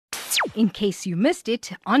in case you missed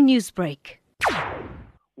it on Newsbreak.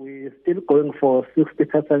 We're still going for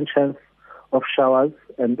 60% chance of showers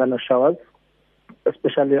and thunder showers,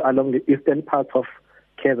 especially along the eastern parts of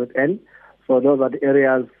KZN. So those are the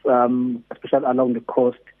areas, especially along the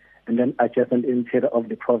coast and then adjacent interior of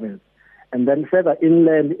the province. And then further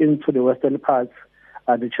inland into the western parts,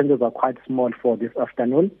 the chances are quite small for this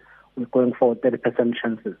afternoon. We're going for 30%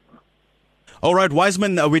 chances. All right,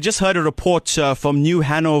 Wiseman, we just heard a report from New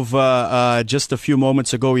Hanover just a few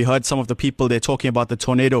moments ago. We heard some of the people there talking about the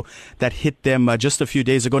tornado that hit them just a few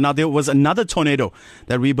days ago. Now, there was another tornado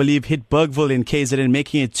that we believe hit Bergville in KZN,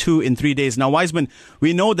 making it 2 in 3 days. Now, Wiseman,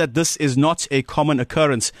 we know that this is not a common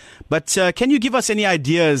occurrence, but can you give us any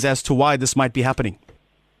ideas as to why this might be happening?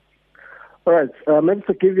 All right, maybe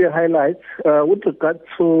to give you a highlight, with regard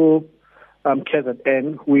to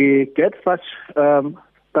KZN, we get such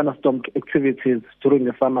thunderstorm activities during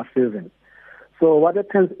the summer season. So what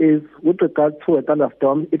happens is, with regard to a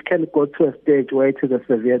thunderstorm, it can go to a stage where it is a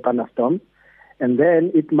severe thunderstorm, and then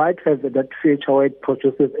it might have that feature where it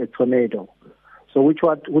produces a tornado. So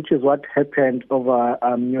which is what happened over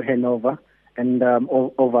New Hanover and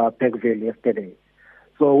over Bergville yesterday.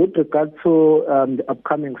 So with regard to the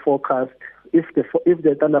upcoming forecast, if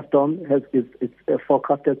the thunderstorm is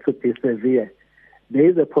forecasted to be severe, there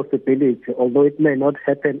is a possibility, although it may not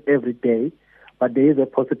happen every day, but there is a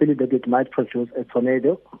possibility that it might produce a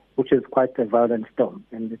tornado, which is quite a violent storm,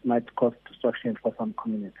 and it might cause destruction for some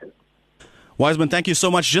communities. Wiseman, thank you so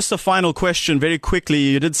much. Just a final question very quickly.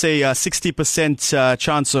 You did say 60%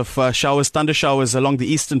 chance of showers, thunder showers along the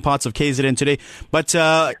eastern parts of KZN today. But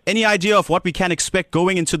any idea of what we can expect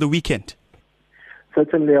going into the weekend?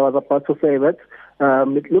 Certainly, I was about to say that.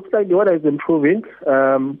 It looks like the weather is improving.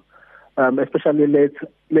 Especially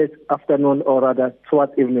late afternoon or rather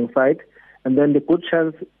towards evening side, and then the good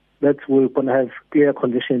chance that we're going to have clear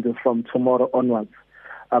conditions from tomorrow onwards.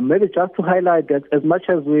 Maybe just to highlight that as much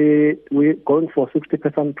as we're going for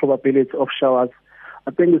 60% probability of showers,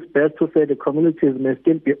 I think it's best to say the communities may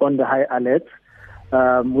still be on the high alert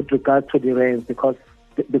with regard to the rains, because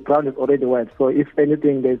the ground is already wet. So if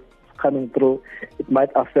anything is coming through, it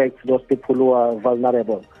might affect those people who are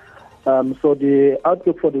vulnerable. So the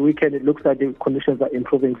outlook for the weekend, it looks like the conditions are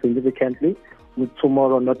improving significantly, with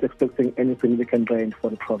tomorrow not expecting any significant rain for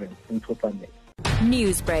the province until Sunday.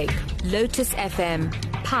 Newsbreak, Lotus FM,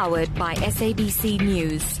 powered by SABC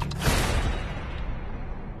News.